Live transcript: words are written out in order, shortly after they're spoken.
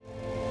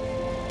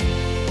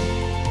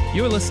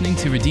You're listening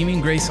to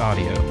Redeeming Grace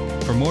Audio.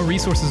 For more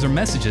resources or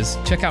messages,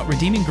 check out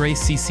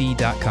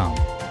redeeminggracecc.com.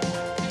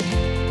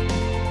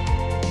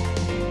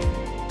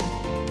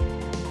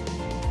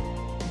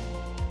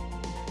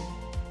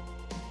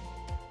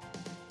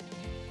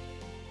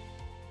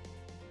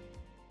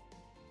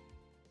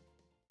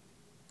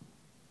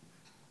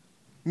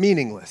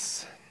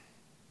 Meaningless.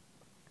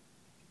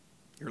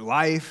 Your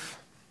life,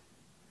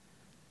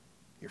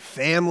 your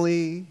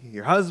family,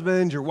 your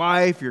husband, your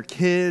wife, your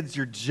kids,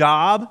 your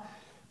job,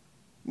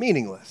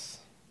 meaningless.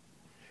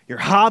 Your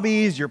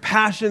hobbies, your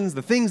passions,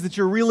 the things that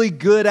you're really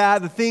good at,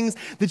 the things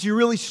that you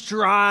really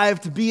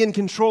strive to be in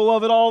control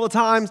of at all the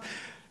times,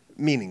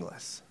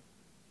 meaningless.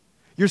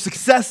 Your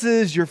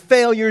successes, your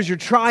failures, your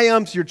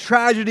triumphs, your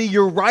tragedy,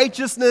 your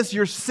righteousness,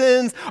 your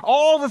sins,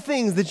 all the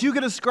things that you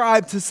could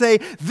ascribe to say,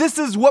 this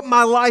is what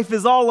my life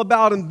is all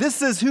about and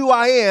this is who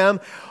I am,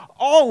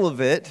 all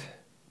of it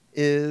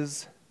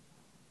is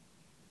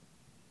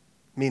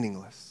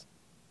meaningless.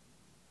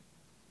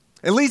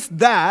 At least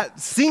that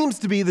seems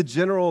to be the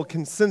general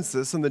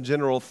consensus and the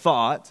general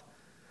thought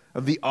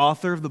of the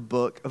author of the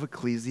book of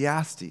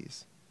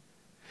Ecclesiastes.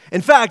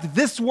 In fact,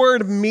 this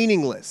word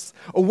meaningless,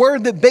 a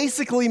word that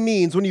basically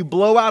means when you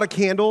blow out a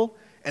candle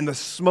and the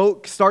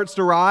smoke starts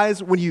to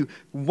rise, when you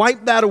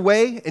wipe that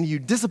away and you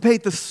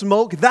dissipate the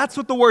smoke, that's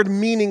what the word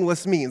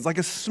meaningless means, like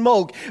a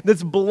smoke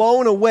that's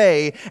blown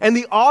away. And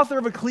the author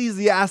of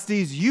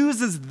Ecclesiastes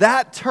uses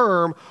that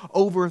term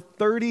over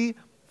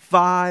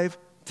 35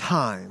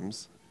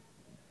 times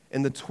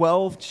in the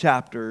 12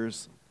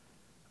 chapters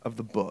of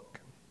the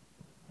book.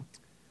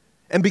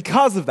 And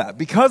because of that,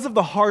 because of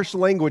the harsh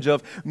language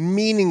of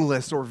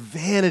meaningless or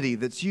vanity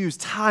that's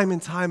used time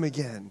and time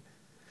again,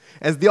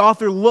 as the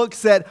author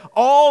looks at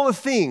all the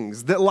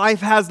things that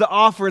life has to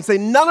offer and say,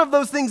 none of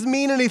those things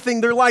mean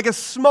anything, they're like a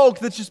smoke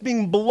that's just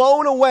being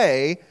blown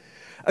away,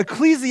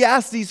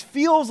 Ecclesiastes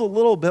feels a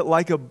little bit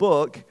like a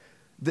book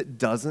that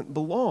doesn't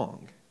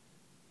belong.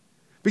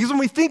 Because when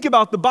we think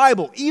about the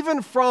Bible,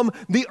 even from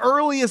the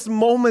earliest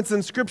moments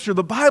in Scripture,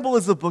 the Bible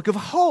is a book of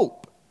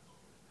hope.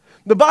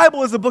 The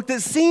Bible is a book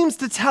that seems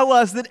to tell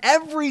us that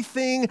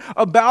everything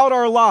about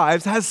our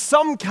lives has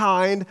some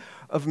kind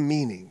of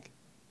meaning.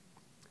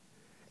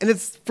 And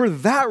it's for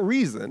that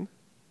reason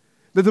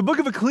that the book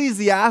of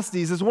Ecclesiastes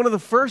is one of the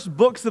first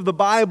books of the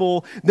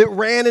Bible that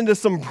ran into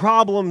some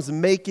problems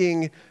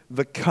making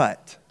the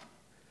cut.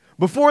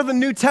 Before the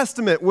New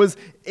Testament was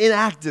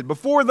enacted,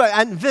 before the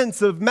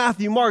events of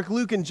Matthew, Mark,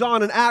 Luke, and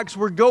John and Acts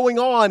were going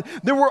on,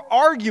 there were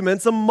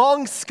arguments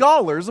among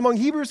scholars, among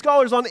Hebrew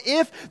scholars, on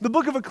if the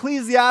book of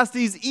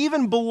Ecclesiastes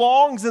even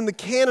belongs in the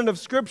canon of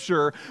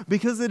Scripture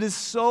because it is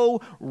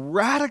so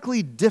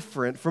radically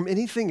different from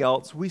anything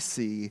else we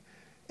see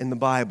in the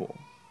Bible.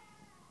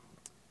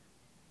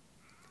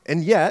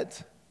 And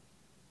yet,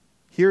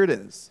 here it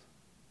is.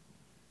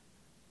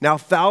 Now,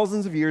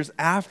 thousands of years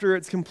after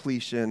its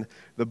completion,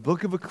 the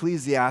book of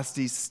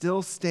Ecclesiastes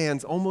still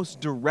stands almost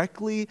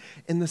directly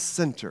in the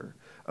center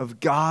of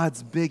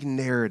God's big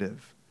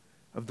narrative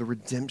of the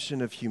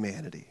redemption of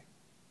humanity.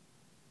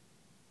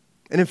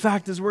 And in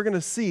fact, as we're going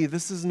to see,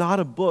 this is not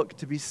a book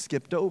to be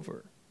skipped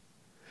over.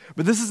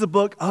 But this is a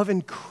book of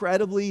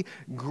incredibly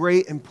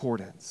great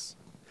importance,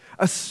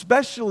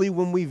 especially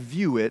when we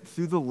view it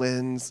through the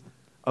lens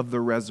of the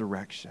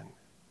resurrection.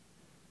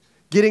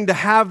 Getting to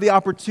have the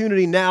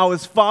opportunity now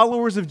as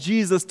followers of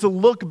Jesus to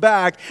look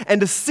back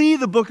and to see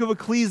the book of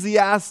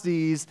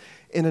Ecclesiastes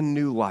in a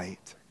new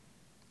light.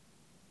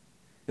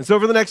 And so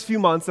over the next few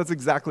months, that's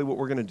exactly what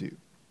we're going to do.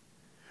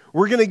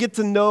 We're going to get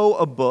to know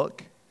a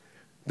book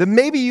that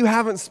maybe you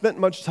haven't spent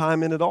much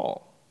time in at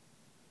all.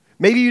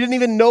 Maybe you didn't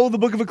even know the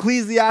book of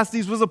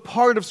Ecclesiastes was a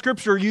part of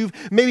Scripture. You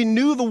maybe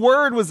knew the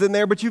word was in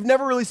there, but you've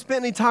never really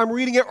spent any time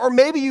reading it. Or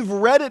maybe you've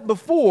read it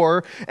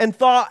before and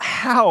thought,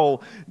 how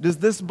does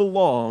this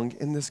belong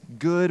in this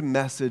good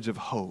message of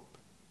hope?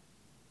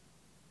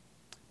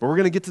 But we're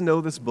going to get to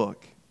know this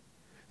book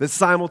that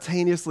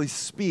simultaneously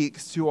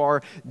speaks to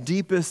our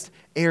deepest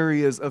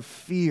areas of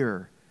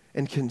fear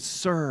and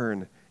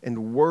concern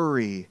and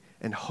worry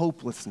and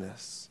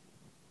hopelessness.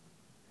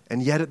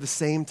 And yet at the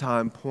same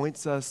time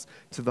points us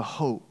to the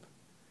hope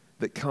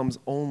that comes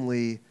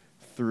only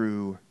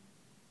through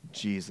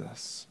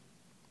Jesus.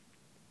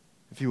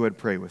 If you would,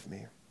 pray with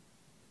me.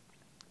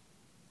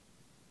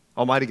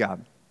 Almighty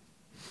God,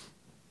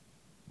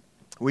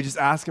 we just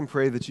ask and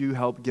pray that you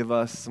help give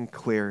us some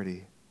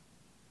clarity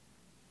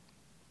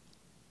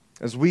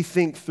as we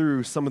think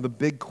through some of the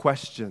big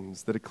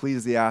questions that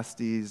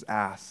Ecclesiastes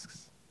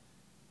asks.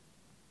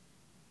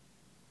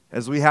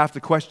 As we have to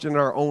question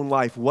our own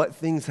life, what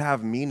things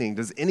have meaning?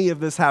 Does any of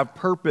this have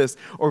purpose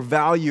or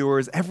value, or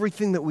is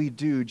everything that we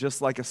do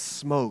just like a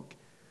smoke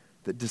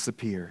that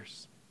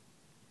disappears?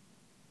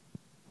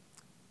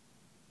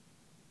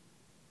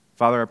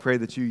 Father, I pray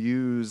that you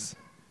use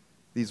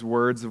these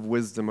words of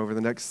wisdom over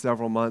the next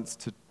several months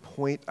to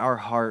point our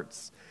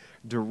hearts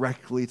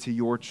directly to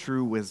your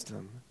true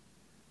wisdom,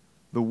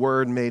 the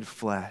Word made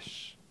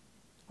flesh,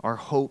 our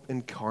hope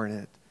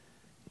incarnate,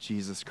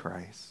 Jesus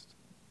Christ.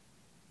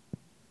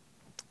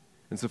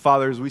 And so,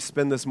 Father, as we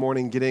spend this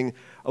morning getting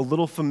a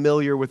little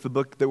familiar with the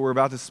book that we're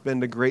about to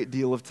spend a great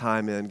deal of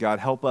time in, God,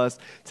 help us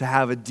to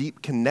have a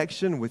deep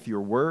connection with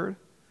your word.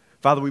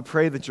 Father, we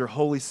pray that your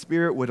Holy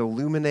Spirit would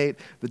illuminate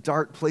the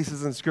dark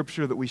places in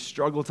Scripture that we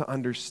struggle to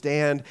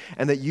understand,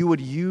 and that you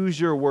would use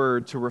your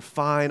word to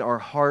refine our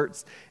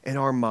hearts and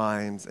our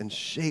minds and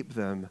shape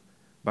them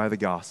by the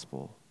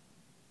gospel.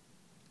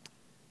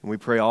 And we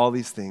pray all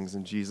these things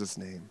in Jesus'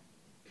 name.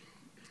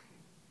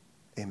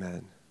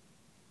 Amen.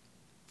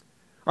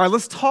 All right,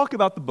 let's talk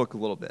about the book a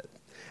little bit.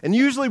 And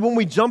usually when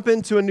we jump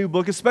into a new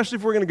book, especially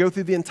if we're going to go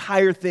through the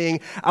entire thing,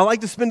 I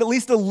like to spend at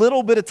least a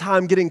little bit of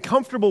time getting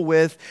comfortable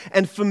with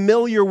and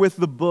familiar with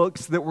the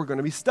books that we're going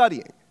to be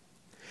studying.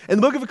 And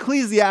the book of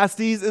Ecclesiastes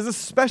is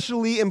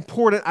especially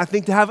important, I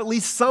think, to have at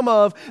least some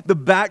of the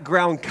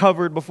background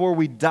covered before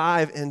we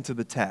dive into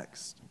the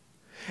text.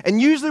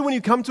 And usually when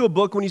you come to a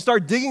book, when you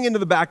start digging into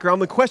the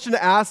background, the question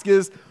to ask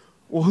is,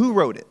 well, who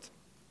wrote it?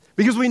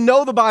 Because we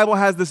know the Bible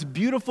has this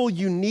beautiful,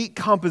 unique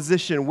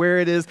composition where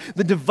it is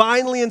the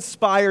divinely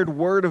inspired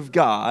Word of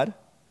God.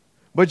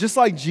 But just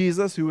like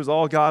Jesus, who is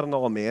all God and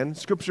all man,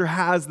 Scripture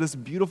has this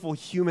beautiful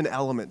human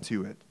element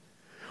to it,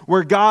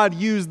 where God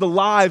used the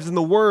lives and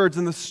the words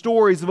and the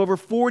stories of over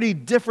 40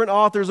 different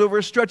authors over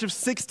a stretch of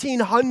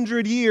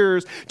 1,600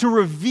 years to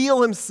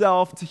reveal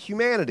himself to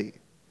humanity.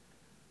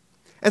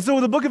 And so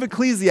with the book of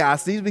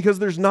Ecclesiastes, because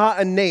there's not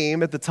a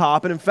name at the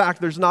top, and in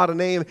fact, there's not a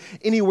name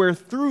anywhere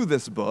through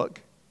this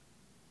book,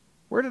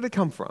 where did it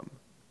come from?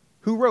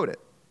 Who wrote it?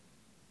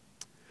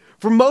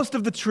 For most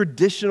of the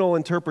traditional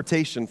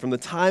interpretation, from the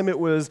time it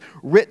was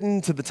written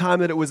to the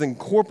time that it was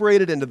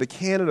incorporated into the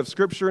canon of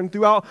Scripture, and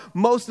throughout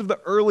most of the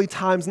early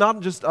times, not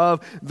just of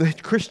the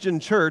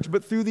Christian church,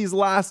 but through these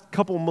last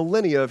couple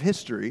millennia of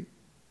history,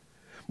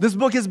 this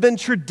book has been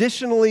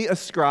traditionally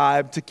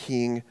ascribed to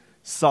King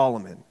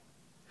Solomon.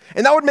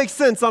 And that would make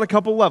sense on a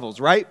couple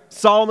levels, right?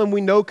 Solomon, we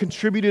know,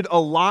 contributed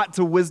a lot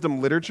to wisdom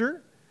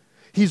literature.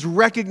 He's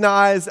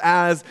recognized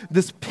as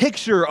this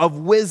picture of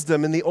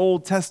wisdom in the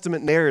Old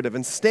Testament narrative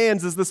and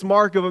stands as this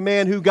mark of a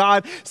man who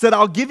God said,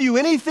 I'll give you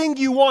anything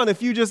you want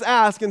if you just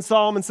ask. And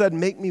Solomon said,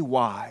 make me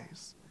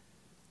wise.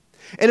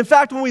 And in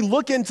fact, when we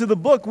look into the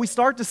book, we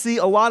start to see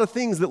a lot of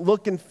things that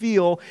look and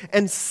feel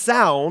and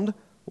sound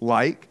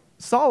like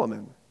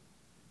Solomon.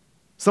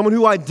 Someone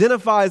who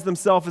identifies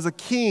themselves as a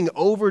king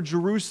over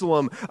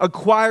Jerusalem,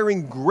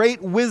 acquiring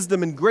great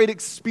wisdom and great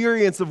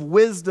experience of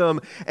wisdom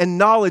and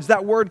knowledge.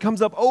 That word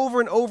comes up over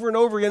and over and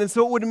over again. And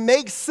so it would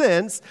make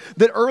sense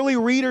that early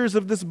readers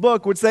of this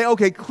book would say,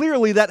 okay,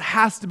 clearly that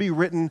has to be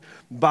written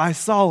by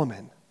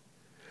Solomon.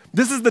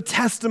 This is the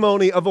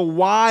testimony of a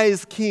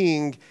wise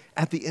king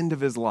at the end of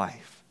his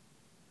life.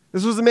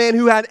 This was a man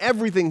who had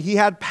everything. He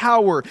had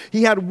power,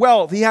 he had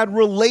wealth, he had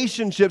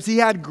relationships, he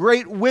had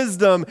great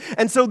wisdom.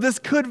 And so this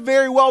could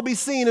very well be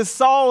seen as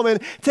Solomon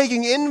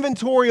taking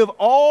inventory of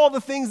all the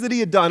things that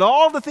he had done,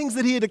 all the things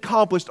that he had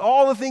accomplished,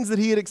 all the things that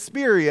he had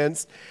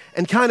experienced,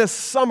 and kind of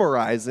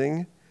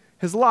summarizing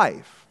his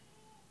life.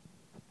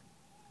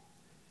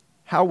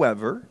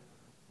 However,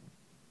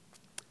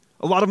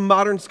 a lot of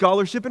modern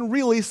scholarship and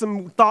really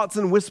some thoughts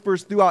and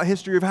whispers throughout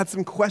history have had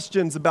some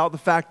questions about the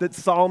fact that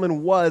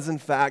Solomon was, in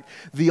fact,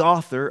 the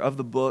author of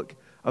the book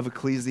of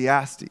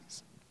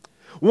Ecclesiastes.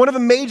 One of the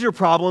major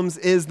problems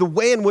is the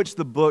way in which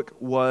the book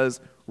was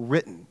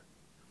written.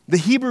 The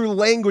Hebrew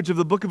language of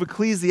the book of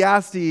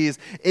Ecclesiastes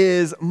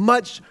is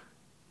much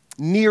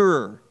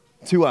nearer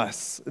to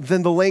us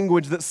than the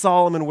language that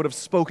Solomon would have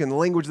spoken, the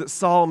language that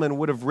Solomon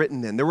would have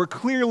written in. There were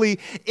clearly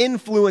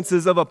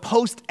influences of a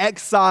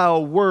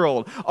post-exile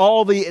world,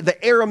 all the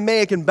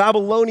Aramaic and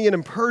Babylonian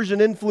and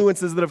Persian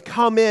influences that have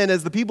come in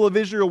as the people of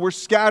Israel were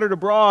scattered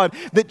abroad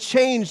that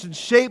changed and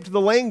shaped the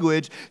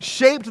language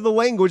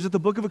that the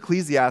book of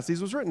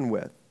Ecclesiastes was written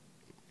with.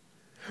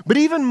 But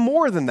even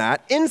more than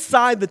that,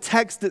 inside the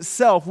text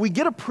itself, we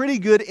get a pretty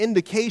good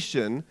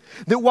indication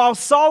that while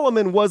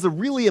Solomon was a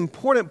really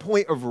important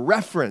point of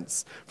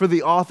reference for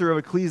the author of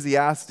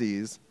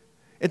Ecclesiastes,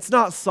 it's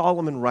not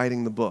Solomon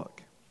writing the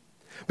book.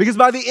 Because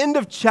by the end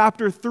of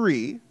chapter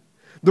 3,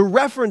 the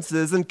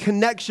references and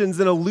connections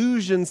and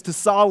allusions to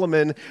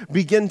Solomon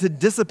begin to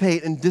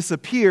dissipate and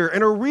disappear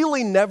and are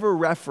really never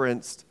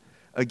referenced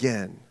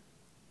again.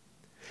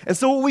 And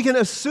so what we can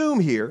assume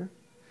here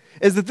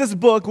is that this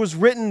book was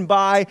written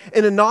by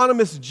an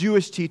anonymous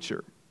Jewish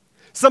teacher,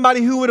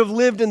 somebody who would have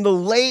lived in the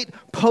late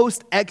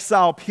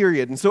post-exile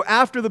period. And so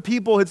after the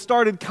people had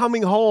started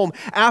coming home,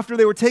 after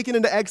they were taken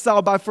into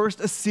exile by first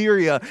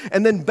Assyria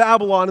and then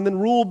Babylon and then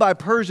ruled by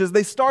Persia,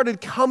 they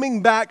started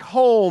coming back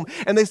home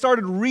and they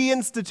started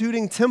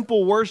reinstituting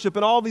temple worship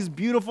and all these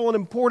beautiful and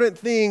important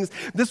things.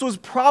 This was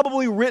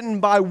probably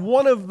written by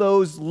one of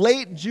those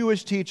late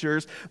Jewish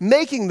teachers,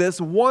 making this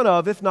one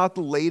of, if not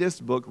the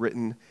latest book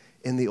written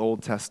in the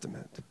Old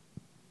Testament.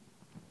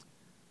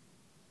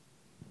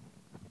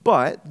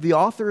 But the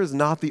author is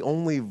not the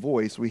only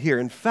voice we hear.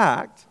 In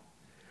fact,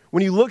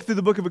 when you look through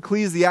the book of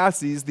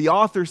Ecclesiastes, the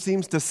author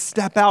seems to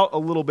step out a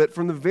little bit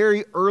from the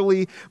very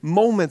early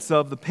moments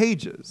of the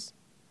pages.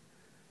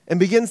 and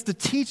begins to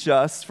teach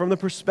us from the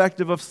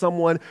perspective of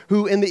someone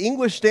who in the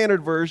English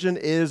Standard Version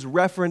is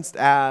referenced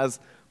as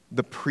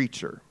the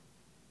preacher.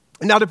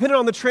 Now, depending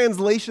on the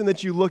translation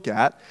that you look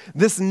at,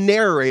 this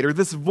narrator,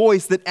 this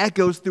voice that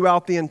echoes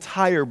throughout the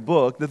entire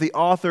book, that the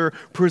author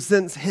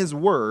presents his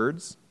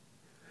words,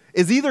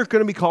 is either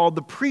going to be called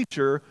the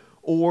preacher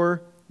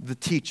or the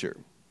teacher.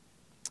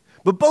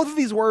 But both of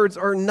these words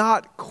are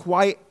not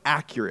quite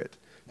accurate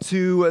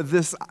to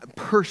this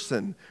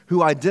person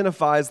who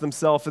identifies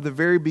themselves at the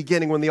very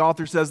beginning when the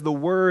author says the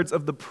words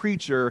of the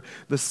preacher,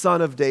 the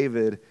son of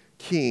David,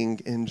 king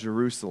in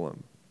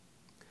Jerusalem.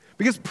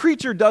 Because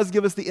preacher does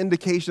give us the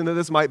indication that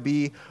this might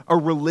be a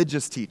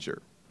religious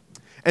teacher.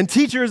 And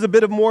teacher is a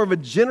bit of more of a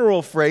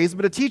general phrase,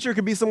 but a teacher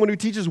could be someone who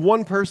teaches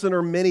one person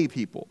or many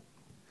people.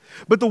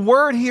 But the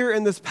word here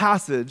in this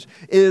passage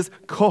is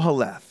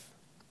koheleth.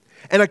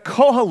 And a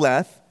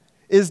koheleth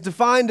is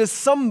defined as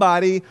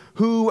somebody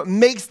who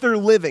makes their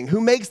living, who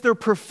makes their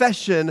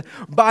profession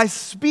by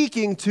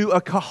speaking to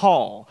a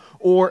kahal,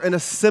 or an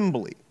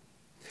assembly.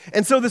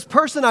 And so this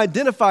person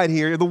identified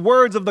here, the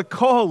words of the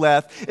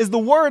koheleth, is the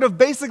word of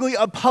basically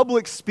a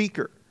public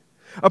speaker.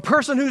 A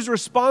person whose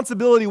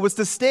responsibility was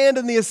to stand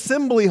in the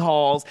assembly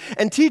halls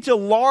and teach a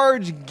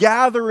large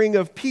gathering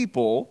of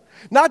people,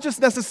 not just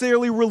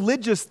necessarily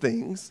religious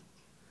things,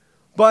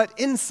 but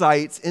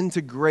insights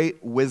into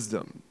great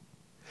wisdom.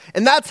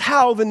 And that's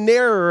how the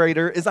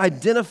narrator is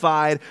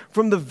identified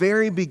from the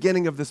very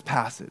beginning of this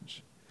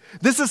passage.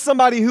 This is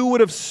somebody who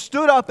would have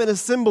stood up in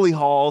assembly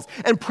halls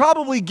and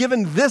probably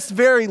given this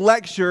very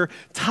lecture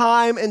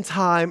time and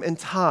time and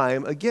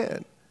time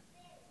again.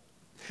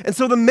 And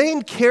so the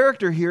main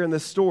character here in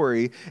this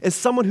story is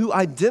someone who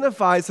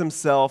identifies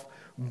himself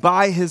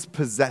by his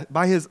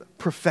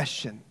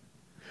profession,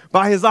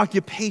 by his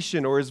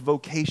occupation or his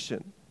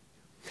vocation.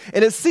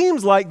 And it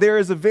seems like there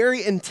is a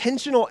very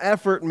intentional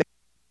effort made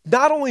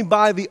not only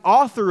by the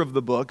author of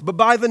the book, but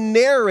by the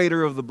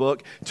narrator of the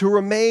book to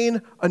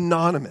remain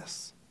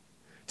anonymous.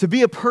 To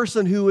be a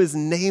person who is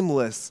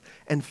nameless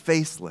and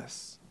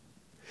faceless.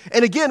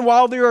 And again,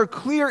 while there are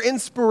clear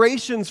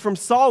inspirations from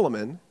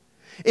Solomon,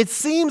 it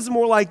seems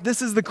more like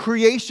this is the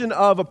creation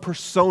of a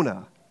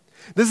persona.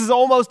 This is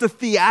almost a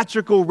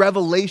theatrical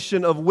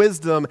revelation of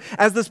wisdom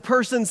as this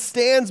person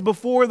stands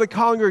before the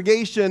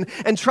congregation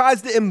and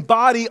tries to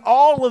embody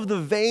all of the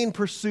vain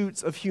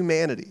pursuits of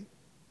humanity.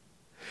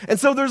 And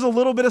so there's a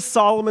little bit of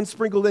Solomon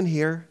sprinkled in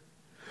here.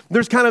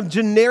 There's kind of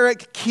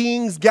generic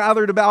kings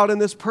gathered about in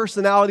this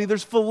personality.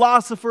 There's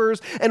philosophers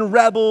and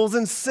rebels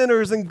and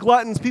sinners and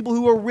gluttons, people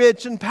who are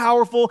rich and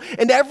powerful,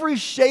 and every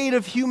shade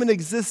of human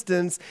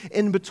existence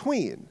in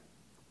between.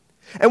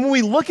 And when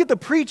we look at the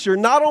preacher,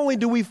 not only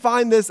do we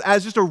find this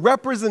as just a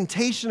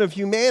representation of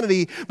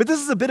humanity, but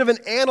this is a bit of an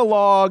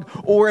analog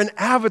or an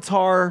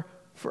avatar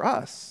for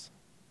us.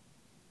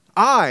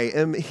 I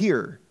am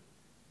here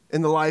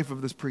in the life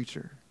of this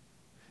preacher.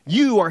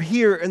 You are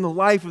here in the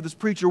life of this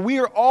preacher. We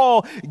are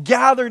all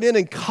gathered in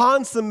and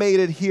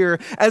consummated here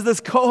as this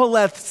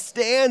koheleth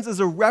stands as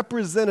a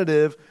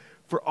representative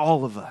for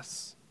all of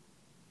us.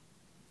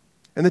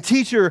 And the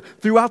teacher,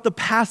 throughout the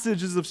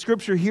passages of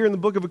Scripture here in the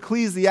book of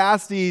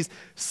Ecclesiastes,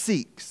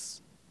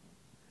 seeks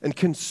and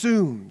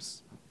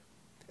consumes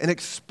and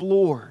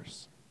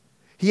explores.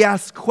 He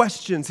asks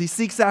questions. He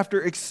seeks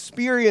after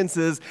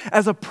experiences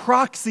as a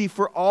proxy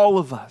for all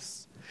of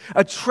us.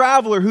 A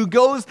traveler who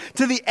goes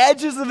to the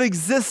edges of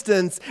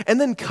existence and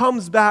then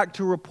comes back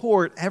to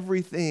report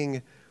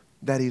everything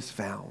that he's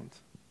found.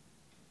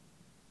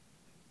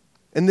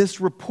 And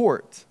this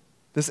report,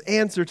 this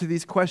answer to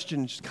these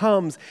questions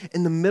comes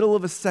in the middle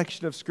of a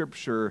section of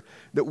Scripture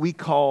that we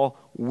call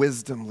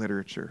wisdom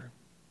literature.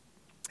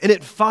 And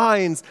it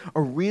finds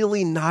a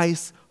really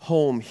nice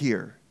home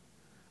here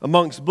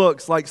amongst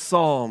books like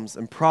Psalms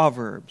and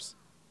Proverbs,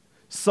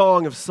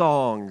 Song of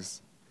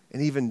Songs,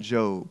 and even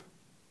Job.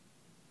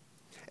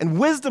 And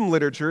wisdom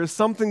literature is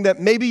something that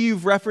maybe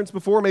you've referenced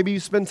before. Maybe you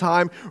spend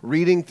time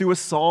reading through a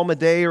psalm a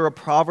day or a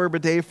proverb a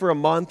day for a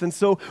month. And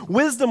so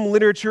wisdom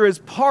literature is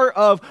part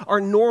of our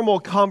normal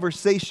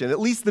conversation, at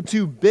least the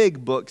two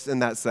big books in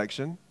that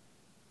section.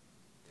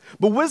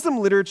 But wisdom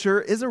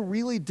literature is a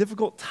really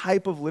difficult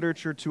type of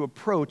literature to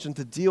approach and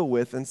to deal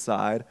with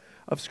inside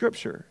of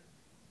Scripture.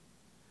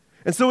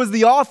 And so as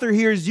the author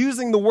here is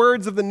using the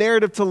words of the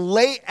narrative to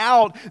lay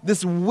out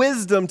this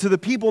wisdom to the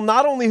people,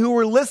 not only who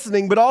were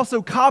listening, but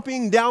also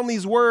copying down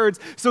these words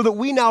so that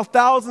we now,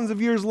 thousands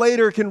of years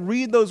later, can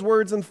read those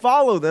words and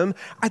follow them,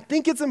 I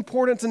think it's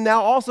important to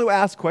now also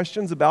ask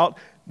questions about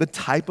the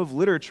type of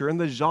literature and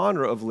the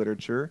genre of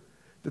literature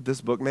that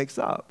this book makes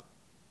up.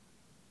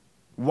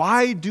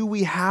 Why do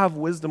we have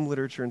wisdom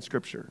literature in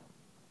Scripture?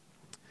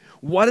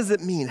 What does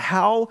it mean?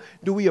 How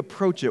do we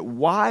approach it?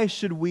 Why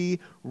should we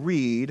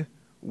read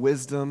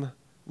wisdom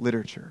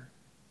literature?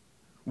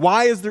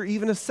 Why is there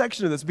even a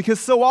section of this? Because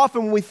so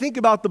often when we think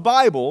about the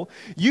Bible,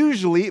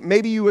 usually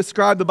maybe you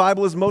ascribe the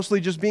Bible as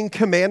mostly just being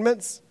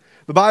commandments.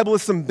 The Bible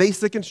is some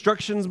basic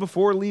instructions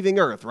before leaving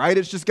earth, right?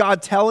 It's just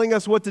God telling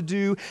us what to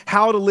do,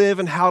 how to live,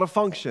 and how to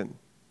function.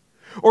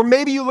 Or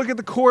maybe you look at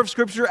the core of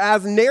Scripture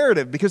as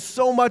narrative, because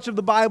so much of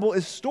the Bible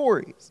is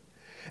stories.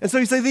 And so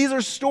you say these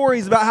are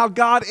stories about how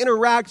God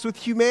interacts with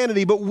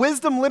humanity, but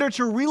wisdom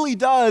literature really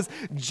does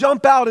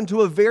jump out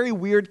into a very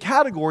weird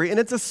category, and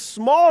it's a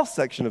small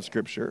section of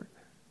Scripture,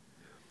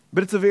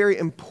 but it's a very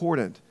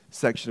important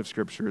section of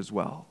Scripture as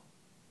well.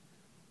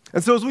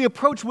 And so as we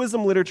approach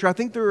wisdom literature, I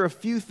think there are a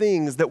few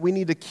things that we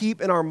need to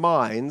keep in our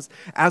minds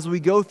as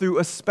we go through,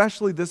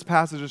 especially this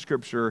passage of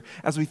Scripture,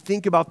 as we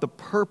think about the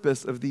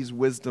purpose of these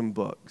wisdom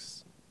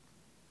books.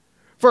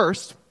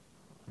 First,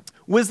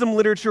 wisdom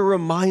literature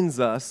reminds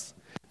us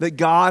that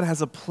God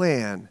has a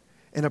plan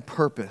and a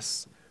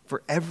purpose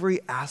for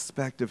every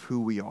aspect of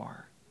who we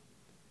are.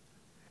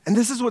 And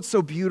this is what's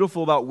so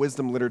beautiful about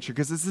wisdom literature,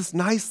 because it's this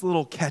nice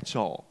little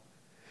catch-all.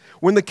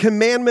 When the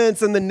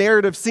commandments and the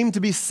narrative seem to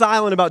be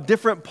silent about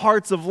different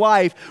parts of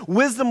life,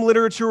 wisdom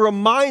literature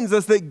reminds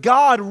us that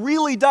God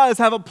really does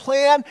have a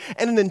plan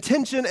and an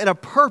intention and a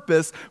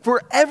purpose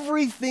for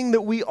everything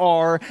that we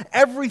are,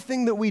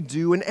 everything that we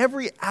do, and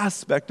every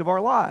aspect of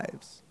our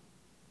lives.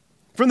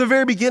 From the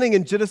very beginning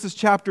in Genesis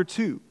chapter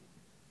 1,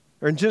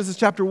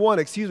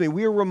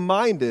 we are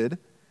reminded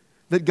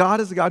that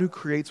God is a God who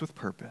creates with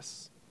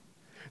purpose.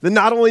 That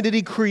not only did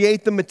he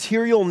create the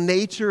material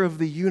nature of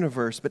the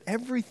universe, but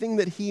everything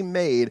that he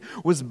made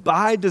was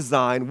by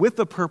design with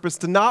a purpose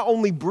to not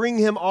only bring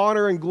him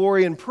honor and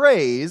glory and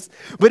praise,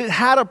 but it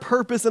had a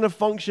purpose and a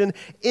function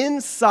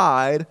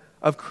inside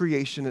of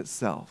creation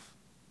itself.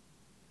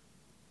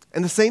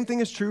 And the same thing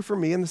is true for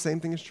me, and the same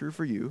thing is true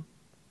for you.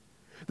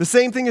 The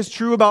same thing is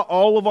true about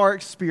all of our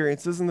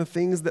experiences and the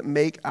things that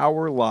make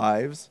our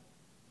lives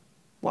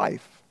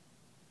life.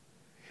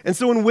 And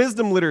so in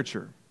wisdom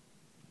literature,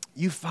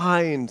 you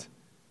find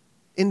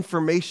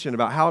information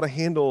about how to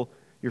handle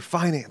your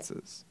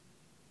finances,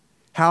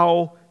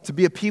 how to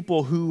be a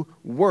people who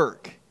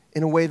work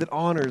in a way that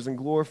honors and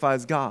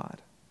glorifies God,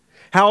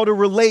 how to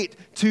relate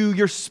to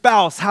your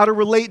spouse, how to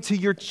relate to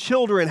your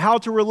children, how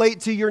to relate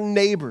to your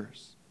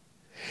neighbors.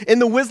 In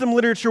the wisdom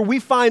literature, we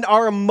find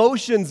our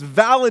emotions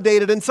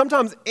validated and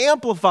sometimes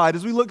amplified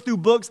as we look through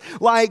books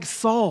like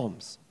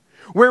Psalms,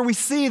 where we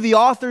see the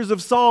authors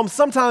of Psalms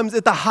sometimes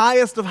at the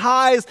highest of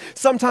highs,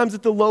 sometimes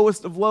at the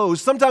lowest of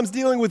lows, sometimes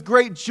dealing with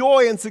great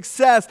joy and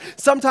success,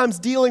 sometimes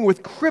dealing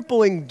with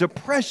crippling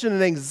depression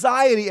and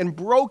anxiety and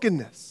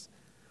brokenness,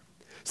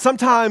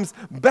 sometimes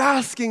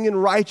basking in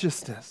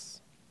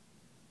righteousness,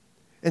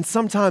 and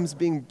sometimes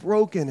being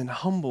broken and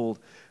humbled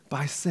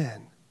by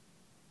sin.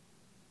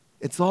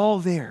 It's all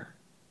there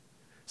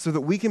so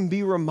that we can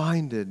be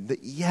reminded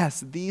that, yes,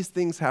 these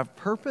things have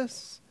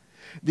purpose,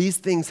 these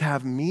things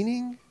have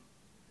meaning,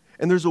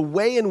 and there's a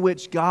way in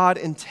which God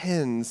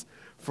intends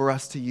for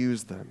us to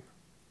use them.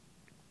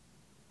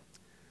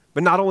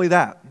 But not only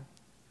that,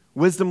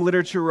 wisdom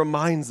literature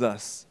reminds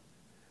us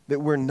that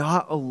we're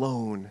not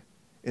alone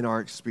in our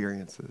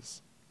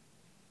experiences.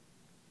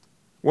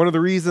 One of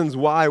the reasons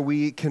why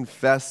we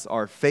confess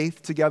our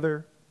faith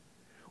together,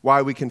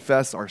 why we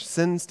confess our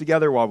sins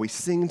together, why we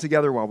sing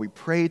together, why we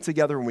pray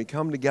together, when we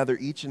come together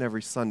each and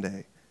every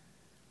Sunday,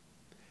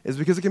 is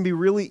because it can be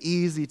really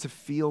easy to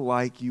feel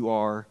like you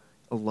are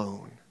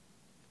alone.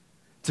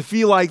 To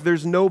feel like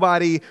there's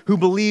nobody who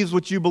believes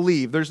what you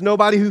believe. There's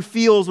nobody who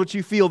feels what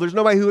you feel. There's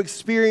nobody who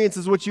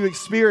experiences what you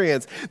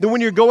experience. Then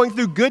when you're going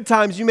through good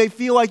times, you may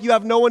feel like you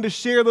have no one to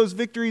share those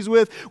victories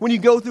with. When you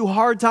go through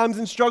hard times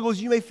and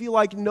struggles, you may feel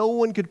like no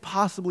one could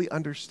possibly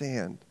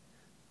understand.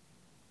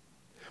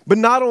 But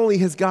not only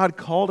has God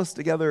called us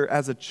together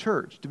as a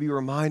church to be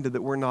reminded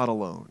that we're not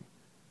alone,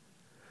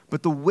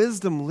 but the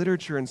wisdom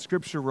literature in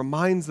Scripture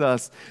reminds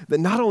us that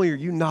not only are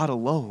you not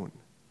alone,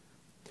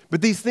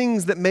 but these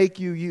things that make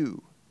you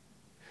you,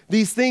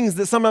 these things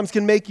that sometimes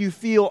can make you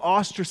feel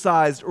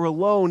ostracized or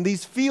alone,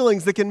 these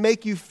feelings that can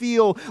make you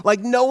feel like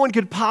no one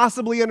could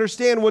possibly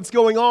understand what's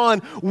going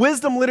on,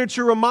 wisdom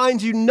literature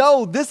reminds you,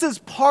 no, this is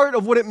part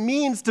of what it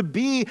means to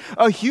be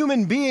a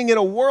human being in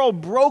a world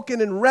broken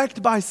and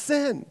wrecked by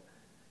sin.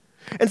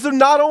 And so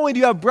not only do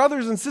you have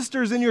brothers and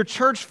sisters in your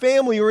church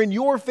family or in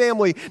your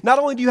family, not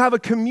only do you have a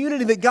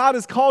community that God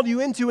has called you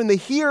into in the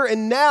here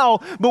and now,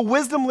 but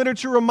wisdom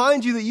literature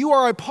reminds you that you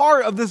are a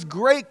part of this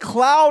great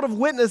cloud of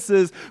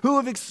witnesses who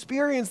have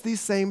experienced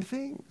these same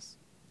things.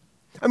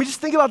 I mean,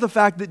 just think about the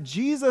fact that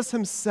Jesus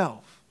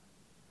himself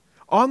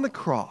on the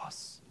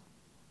cross,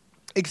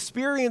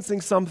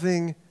 experiencing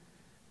something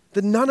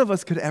that none of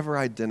us could ever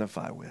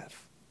identify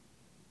with.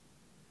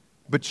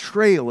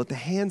 Betrayal at the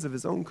hands of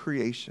his own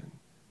creation.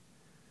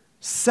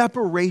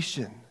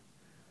 Separation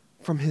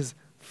from his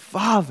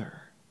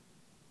Father.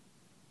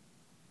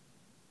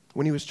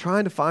 When he was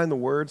trying to find the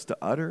words to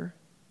utter,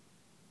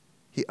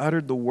 he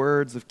uttered the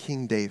words of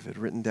King David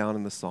written down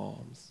in the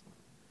Psalms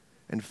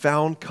and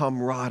found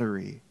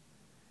camaraderie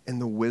in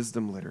the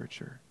wisdom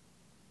literature.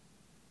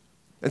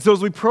 And so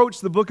as we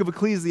approach the book of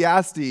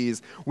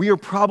Ecclesiastes, we are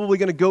probably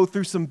going to go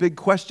through some big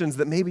questions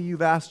that maybe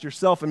you've asked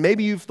yourself, and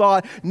maybe you've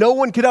thought no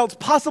one could else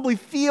possibly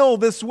feel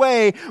this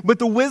way, but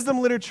the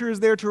wisdom literature is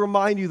there to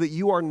remind you that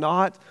you are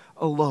not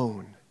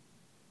alone,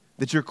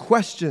 that your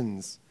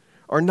questions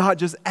are not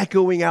just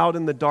echoing out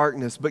in the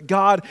darkness, but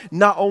God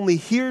not only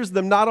hears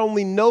them, not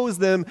only knows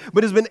them,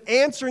 but has been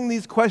answering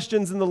these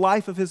questions in the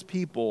life of his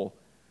people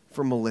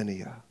for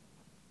millennia.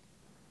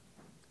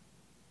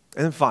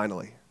 And then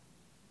finally,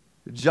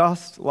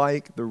 just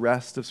like the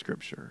rest of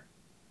Scripture,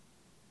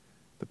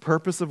 the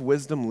purpose of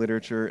wisdom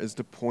literature is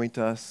to point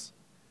us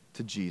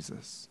to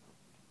Jesus.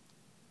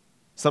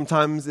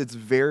 Sometimes it's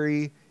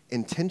very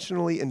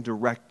intentionally and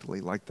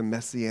directly, like the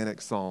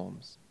Messianic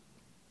Psalms.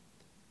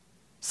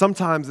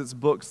 Sometimes it's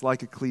books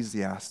like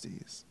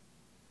Ecclesiastes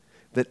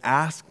that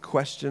ask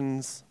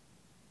questions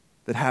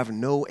that have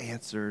no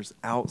answers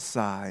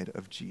outside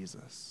of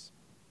Jesus.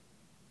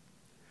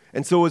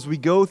 And so as we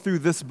go through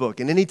this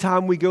book, and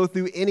anytime we go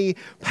through any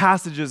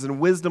passages in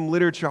wisdom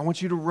literature, I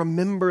want you to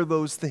remember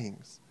those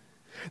things.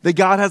 That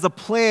God has a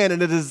plan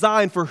and a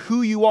design for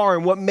who you are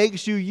and what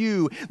makes you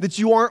you. That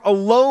you aren't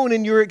alone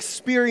in your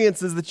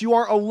experiences. That you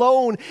aren't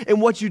alone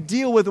in what you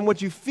deal with and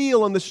what you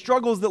feel and the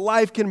struggles that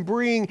life can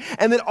bring.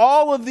 And that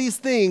all of these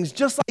things,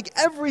 just like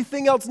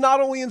everything else,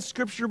 not only in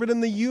Scripture but in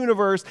the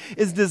universe,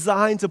 is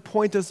designed to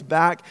point us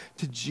back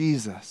to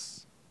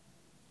Jesus,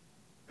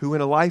 who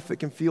in a life that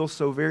can feel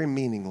so very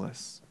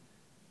meaningless,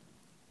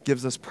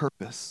 gives us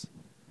purpose,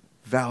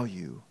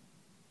 value,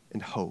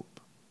 and hope.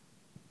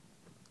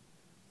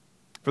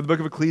 For the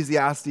book of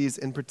Ecclesiastes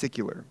in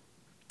particular,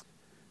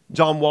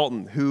 John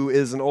Walton, who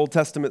is an Old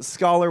Testament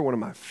scholar, one of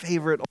my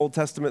favorite Old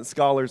Testament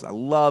scholars. I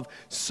love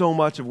so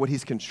much of what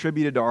he's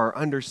contributed to our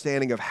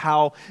understanding of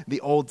how the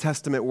Old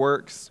Testament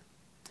works.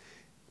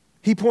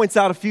 He points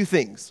out a few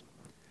things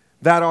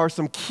that are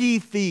some key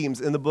themes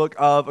in the book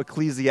of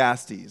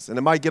Ecclesiastes. And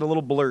it might get a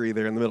little blurry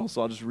there in the middle,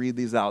 so I'll just read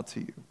these out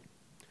to you.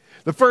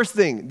 The first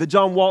thing that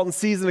John Walton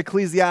sees in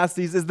Ecclesiastes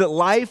is that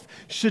life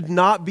should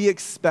not be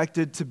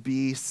expected to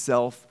be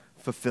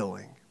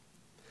self-fulfilling.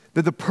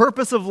 That the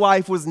purpose of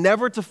life was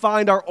never to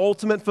find our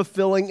ultimate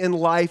fulfilling in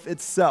life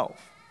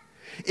itself.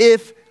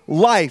 If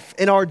life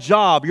and our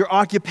job, your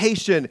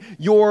occupation,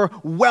 your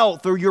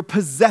wealth or your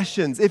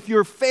possessions, if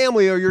your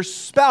family or your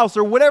spouse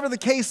or whatever the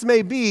case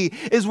may be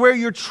is where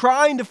you're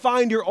trying to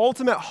find your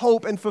ultimate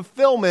hope and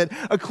fulfillment,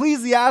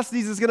 Ecclesiastes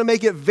is going to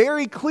make it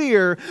very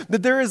clear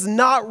that there is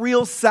not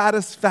real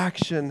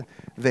satisfaction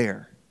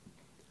there.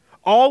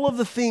 All of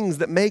the things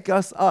that make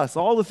us us,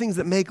 all the things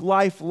that make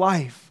life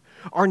life,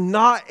 are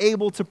not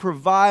able to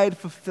provide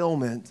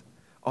fulfillment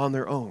on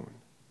their own.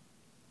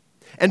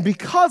 And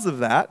because of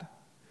that,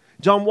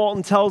 John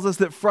Walton tells us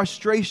that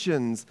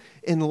frustrations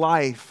in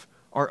life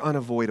are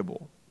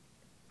unavoidable.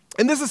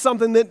 And this is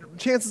something that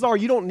chances are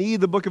you don't need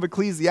the book of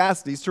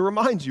Ecclesiastes to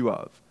remind you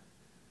of.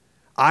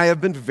 I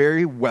have been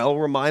very well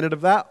reminded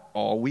of that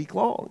all week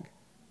long.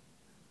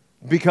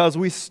 Because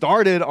we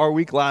started our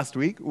week last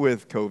week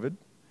with COVID.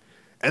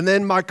 And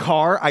then my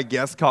car, I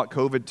guess, caught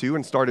COVID too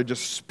and started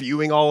just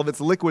spewing all of its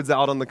liquids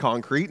out on the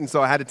concrete. And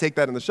so I had to take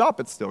that in the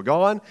shop. It's still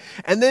gone.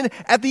 And then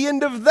at the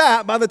end of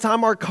that, by the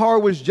time our car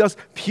was just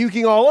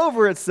puking all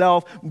over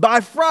itself,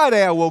 by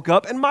Friday I woke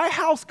up and my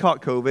house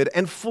caught COVID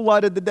and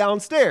flooded the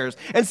downstairs.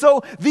 And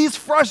so these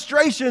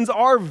frustrations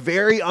are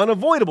very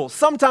unavoidable.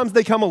 Sometimes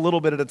they come a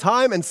little bit at a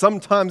time, and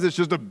sometimes it's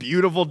just a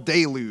beautiful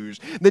deluge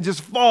that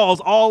just falls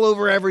all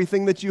over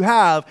everything that you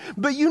have.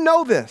 But you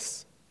know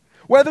this.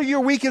 Whether your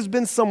week has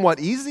been somewhat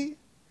easy,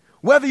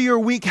 whether your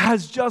week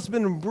has just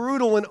been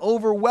brutal and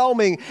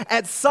overwhelming,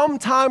 at some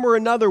time or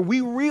another, we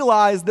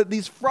realize that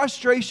these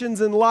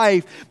frustrations in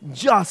life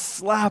just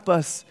slap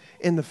us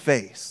in the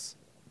face.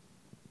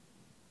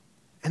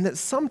 And that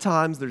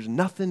sometimes there's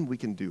nothing we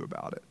can do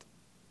about it.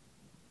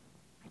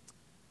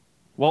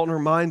 Walton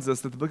reminds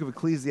us that the book of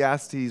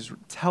Ecclesiastes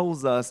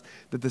tells us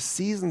that the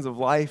seasons of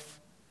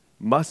life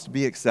must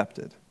be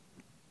accepted.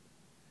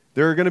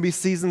 There are going to be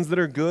seasons that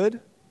are good,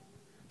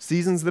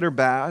 seasons that are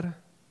bad,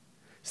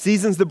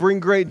 seasons that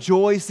bring great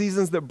joy,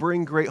 seasons that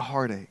bring great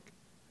heartache.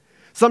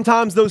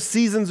 Sometimes those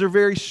seasons are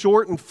very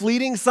short and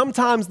fleeting.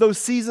 Sometimes those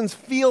seasons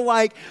feel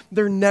like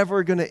they're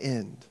never going to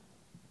end.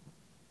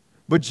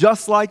 But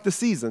just like the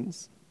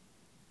seasons,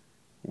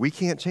 we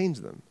can't change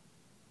them.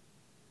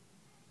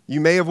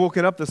 You may have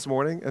woken up this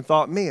morning and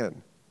thought,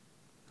 man,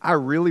 I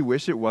really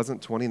wish it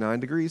wasn't 29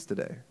 degrees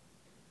today.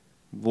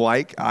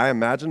 Like I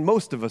imagine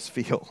most of us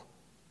feel.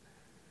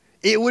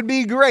 It would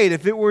be great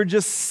if it were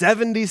just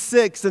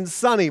 76 and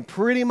sunny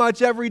pretty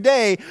much every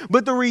day.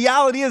 But the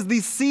reality is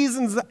these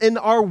seasons in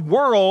our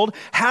world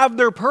have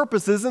their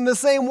purposes in the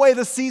same way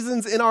the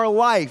seasons in our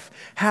life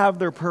have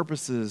their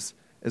purposes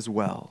as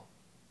well.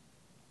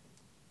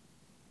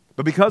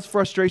 But because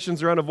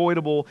frustrations are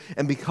unavoidable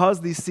and because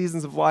these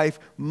seasons of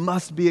life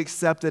must be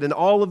accepted and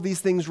all of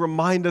these things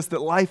remind us that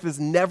life is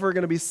never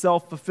going to be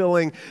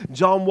self-fulfilling,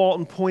 John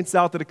Walton points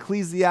out that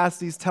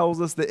Ecclesiastes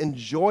tells us that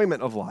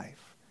enjoyment of life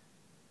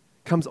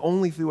comes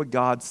only through a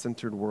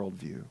God-centered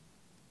worldview.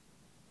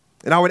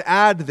 And I would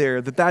add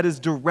there that that is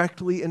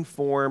directly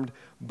informed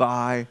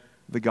by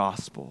the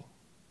gospel.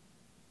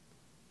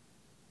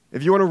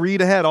 If you want to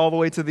read ahead all the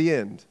way to the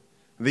end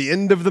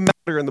of the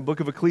in the book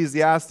of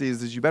Ecclesiastes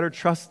is you better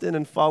trust in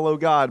and follow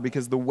God,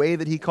 because the way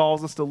that he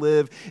calls us to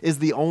live is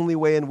the only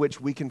way in which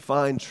we can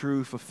find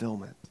true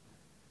fulfillment.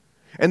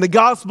 And the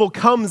gospel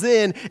comes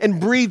in and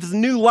breathes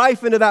new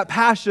life into that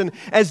passion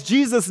as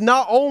Jesus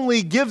not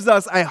only gives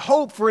us a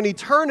hope for an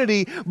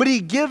eternity, but he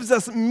gives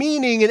us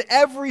meaning in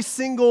every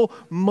single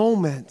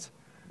moment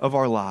of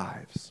our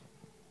lives.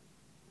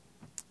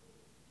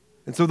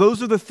 And so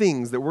those are the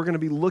things that we're going to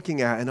be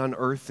looking at and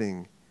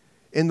unearthing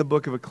in the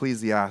book of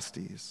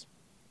Ecclesiastes.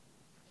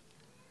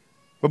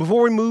 But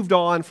before we moved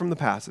on from the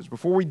passage,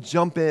 before we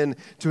jump in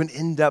to an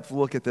in-depth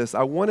look at this,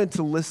 I wanted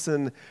to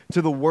listen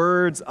to the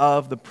words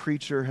of the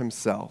preacher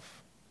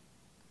himself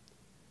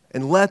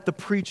and let the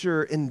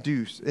preacher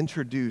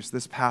introduce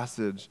this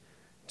passage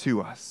to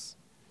us,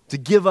 to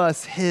give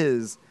us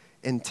his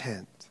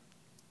intent.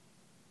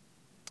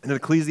 In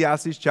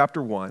Ecclesiastes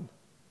chapter 1,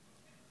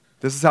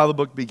 this is how the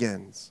book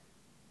begins.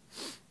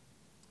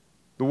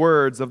 The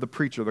words of the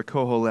preacher, the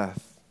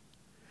Koheleth,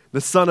 the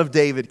son of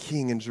David,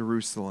 king in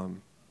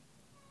Jerusalem.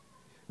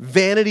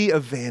 Vanity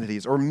of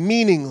vanities, or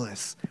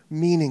meaningless,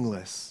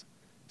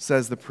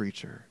 says the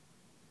preacher.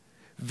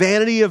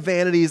 Vanity of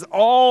vanities,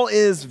 all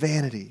is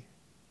vanity.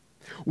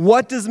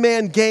 What does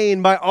man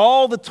gain by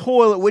all the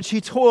toil at which he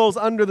toils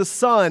under the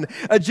sun?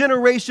 A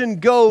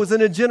generation goes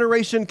and a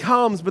generation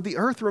comes, but the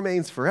earth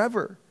remains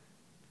forever.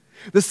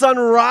 The sun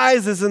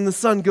rises and the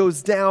sun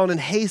goes down and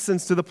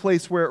hastens to the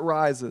place where it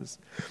rises.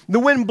 The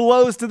wind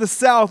blows to the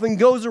south and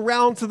goes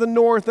around to the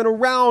north, and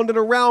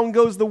around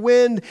goes the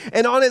wind,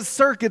 and on its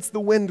circuits the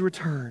wind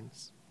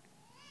returns.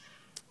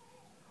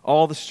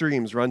 All the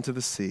streams run to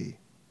the sea,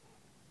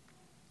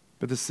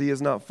 but the sea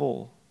is not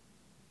full.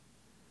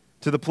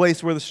 To the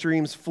place where the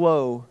streams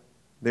flow,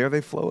 there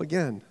they flow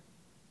again.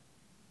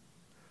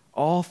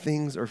 All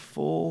things are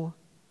full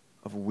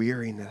of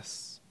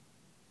weariness.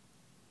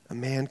 A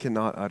man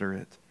cannot utter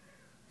it.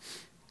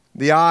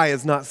 The eye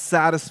is not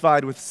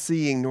satisfied with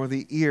seeing, nor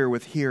the ear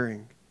with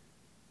hearing.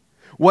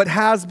 What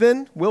has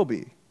been, will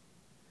be.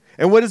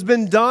 And what has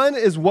been done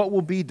is what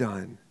will be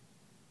done.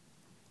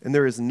 And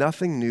there is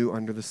nothing new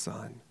under the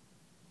sun.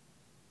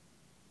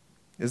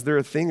 Is there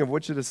a thing of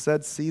which it is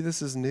said, see,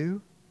 this is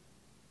new?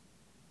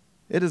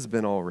 It has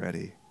been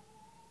already.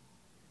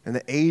 And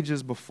the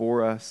ages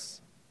before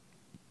us,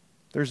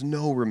 there's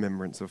no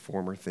remembrance of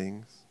former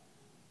things.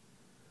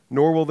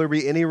 Nor will there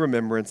be any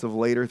remembrance of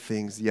later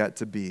things yet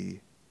to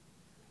be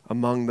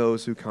among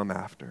those who come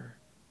after.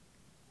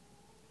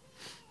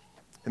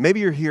 And maybe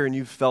you're here and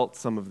you've felt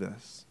some of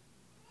this.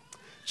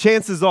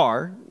 Chances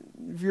are,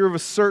 if you're of a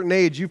certain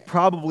age, you've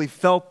probably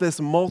felt this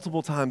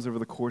multiple times over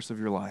the course of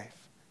your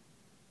life.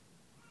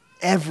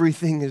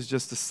 Everything is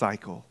just a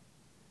cycle.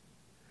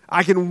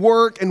 I can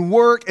work and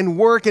work and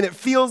work, and it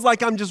feels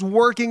like I'm just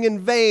working in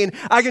vain.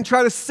 I can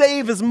try to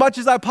save as much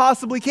as I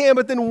possibly can,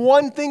 but then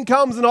one thing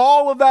comes and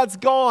all of that's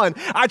gone.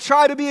 I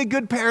try to be a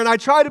good parent. I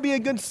try to be a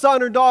good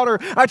son or daughter.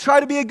 I try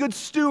to be a good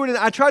student.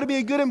 I try to be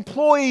a good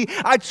employee.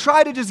 I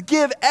try to just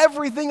give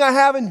everything I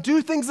have and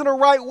do things in a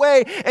right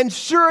way, and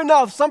sure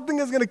enough, something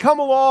is going to come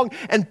along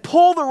and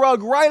pull the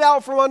rug right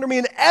out from under me,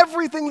 and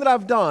everything that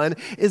I've done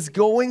is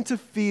going to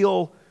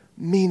feel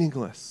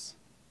meaningless.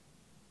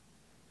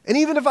 And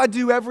even if I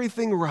do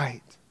everything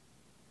right,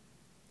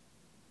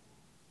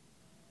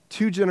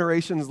 2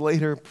 generations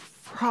later,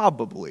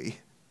 probably,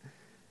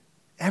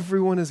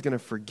 everyone is going to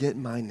forget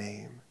my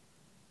name.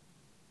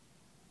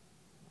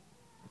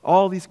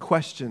 All these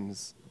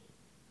questions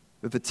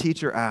that the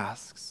teacher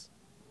asks,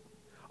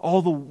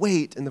 all the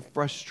weight and the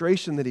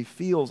frustration that he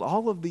feels,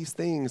 all of these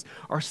things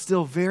are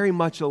still very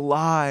much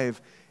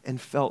alive and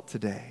felt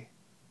today.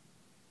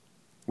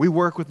 We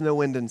work with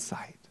no end in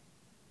sight.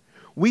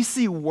 We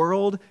see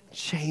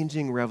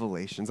world-changing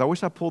revelations. I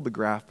wish I pulled the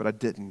graph, but I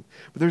didn't.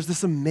 But there's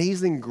this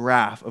amazing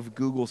graph of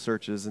Google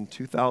searches in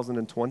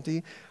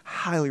 2020.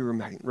 Highly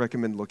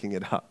recommend looking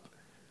it up.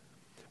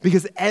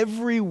 Because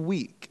every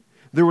week,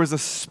 there was a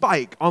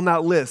spike on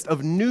that list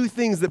of new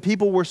things that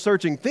people were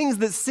searching, things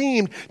that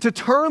seemed to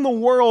turn the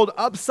world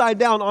upside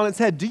down on its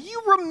head. Do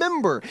you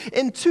remember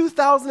in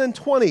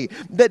 2020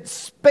 that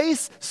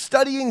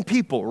space-studying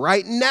people,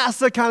 right,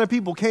 NASA kind of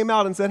people came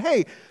out and said,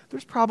 hey,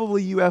 there's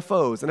probably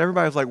UFOs. And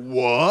everybody was like,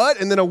 what?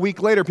 And then a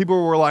week later,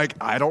 people were like,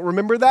 I don't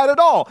remember that at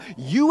all.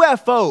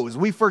 UFOs.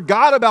 We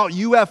forgot about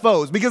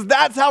UFOs because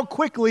that's how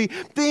quickly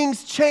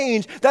things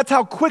change. That's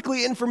how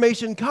quickly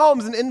information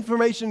comes and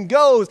information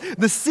goes.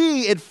 The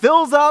sea, it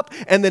fills up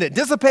and then it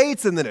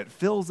dissipates and then it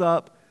fills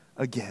up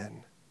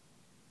again.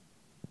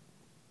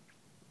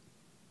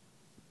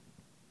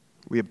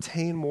 We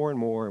obtain more and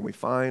more and we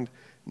find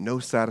no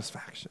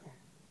satisfaction.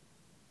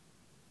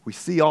 We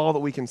see all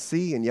that we can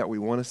see, and yet we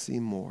want to see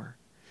more.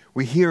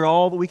 We hear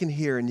all that we can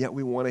hear, and yet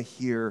we want to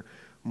hear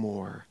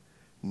more.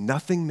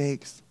 Nothing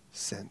makes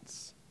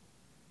sense,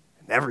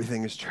 and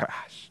everything is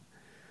trash.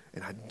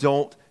 And I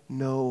don't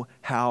know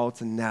how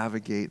to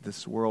navigate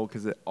this world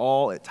because it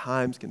all at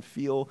times can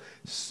feel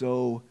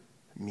so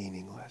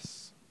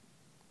meaningless.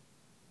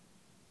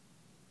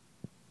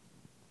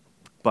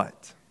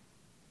 But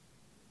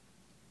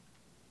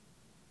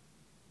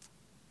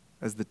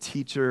as the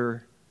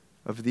teacher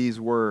of these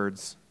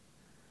words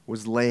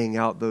was laying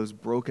out those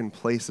broken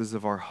places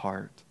of our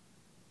heart,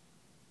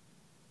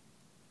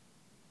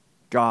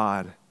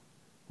 God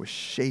was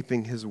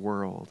shaping his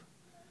world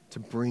to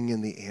bring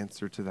in the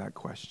answer to that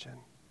question.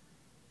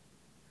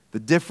 The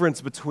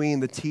difference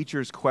between the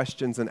teacher's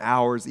questions and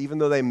ours, even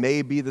though they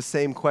may be the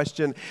same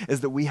question,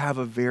 is that we have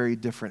a very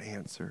different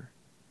answer.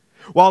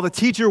 While the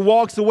teacher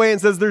walks away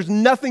and says there's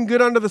nothing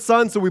good under the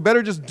sun, so we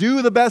better just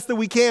do the best that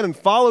we can and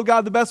follow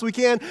God the best we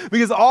can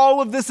because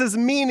all of this is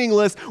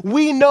meaningless,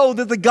 we know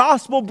that the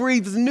gospel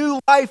breathes new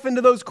life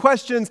into those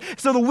questions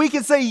so that we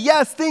can say,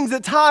 yes, things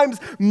at times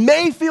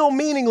may feel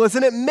meaningless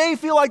and it may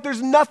feel like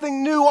there's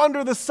nothing new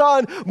under the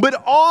sun, but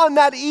on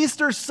that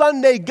Easter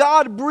Sunday,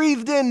 God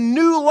breathed in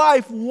new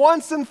life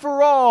once and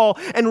for all,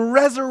 and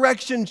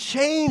resurrection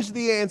changed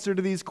the answer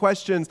to these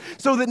questions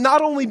so that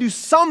not only do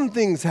some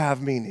things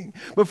have meaning,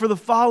 but for the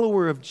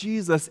follower of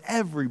Jesus,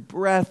 every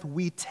breath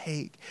we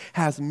take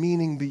has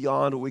meaning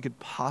beyond what we could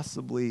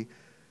possibly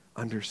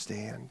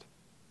understand.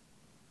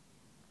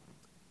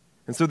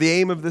 And so the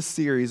aim of this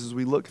series, as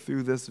we look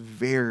through this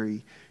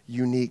very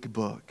unique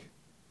book,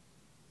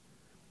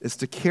 is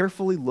to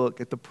carefully look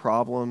at the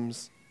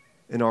problems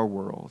in our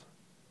world.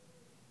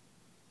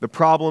 The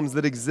problems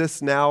that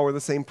exist now are the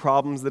same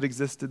problems that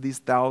existed these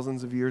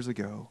thousands of years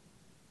ago.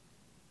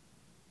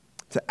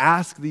 To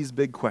ask these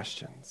big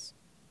questions,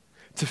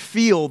 to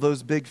feel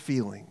those big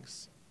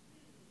feelings,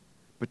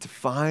 but to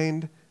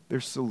find their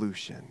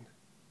solution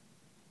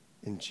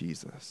in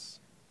Jesus.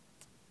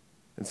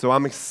 And so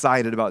I'm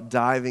excited about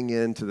diving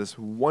into this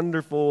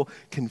wonderful,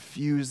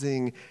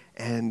 confusing,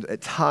 and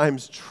at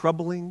times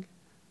troubling,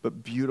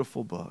 but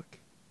beautiful book.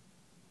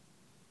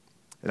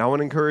 And I want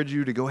to encourage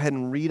you to go ahead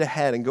and read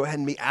ahead and go ahead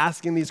and be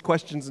asking these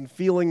questions and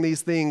feeling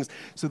these things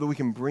so that we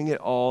can bring it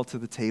all to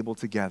the table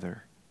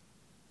together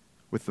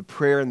with the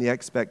prayer and the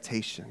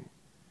expectation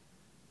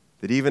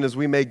that even as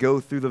we may go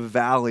through the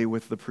valley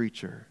with the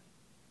preacher,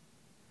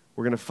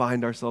 we're going to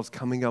find ourselves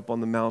coming up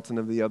on the mountain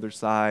of the other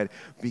side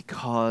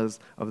because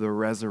of the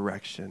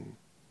resurrection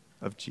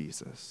of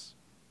Jesus.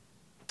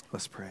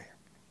 Let's pray.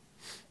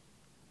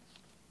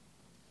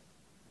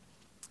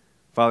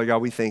 Father God,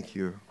 we thank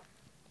you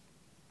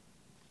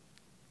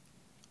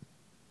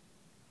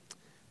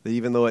that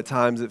even though at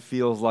times it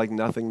feels like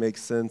nothing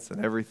makes sense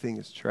and everything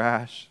is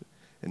trash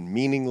and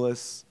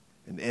meaningless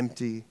and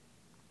empty,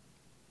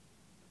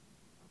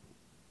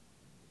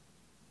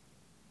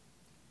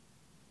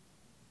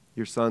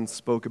 your Son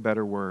spoke a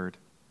better word,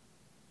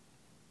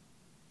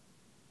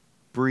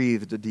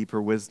 breathed a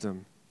deeper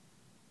wisdom,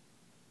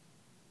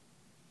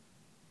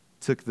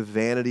 took the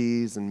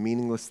vanities and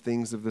meaningless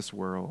things of this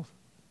world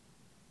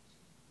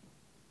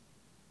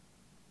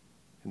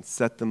and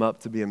set them up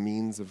to be a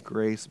means of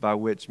grace by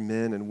which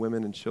men and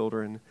women and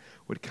children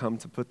would come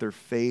to put their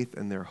faith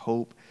and their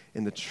hope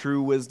in the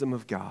true wisdom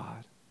of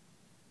God,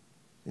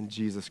 in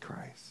Jesus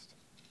Christ.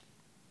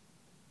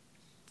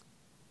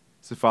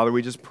 So, Father,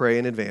 we just pray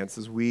in advance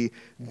as we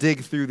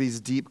dig through these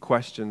deep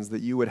questions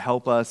that you would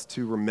help us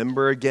to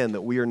remember again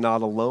that we are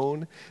not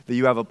alone, that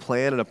you have a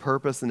plan and a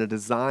purpose and a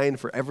design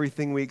for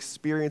everything we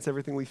experience,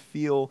 everything we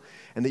feel,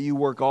 and that you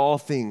work all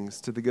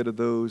things to the good of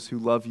those who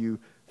love you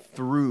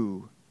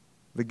through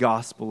the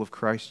gospel of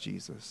Christ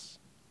Jesus.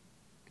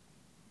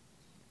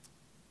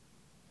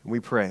 And we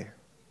pray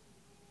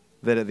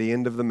that at the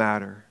end of the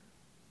matter,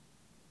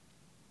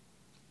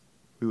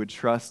 we would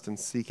trust and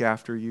seek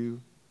after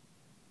you.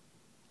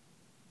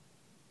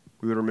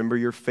 We would remember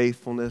your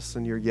faithfulness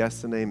and your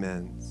yes and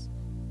amens.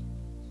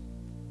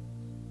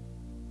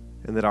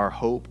 And that our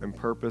hope and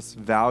purpose,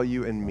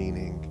 value and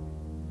meaning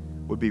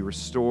would be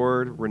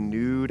restored,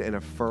 renewed, and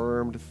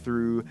affirmed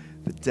through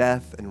the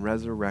death and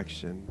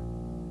resurrection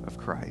of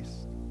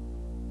Christ.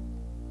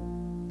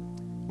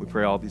 We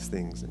pray all these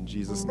things in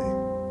Jesus'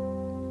 name.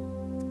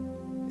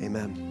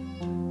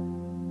 Amen.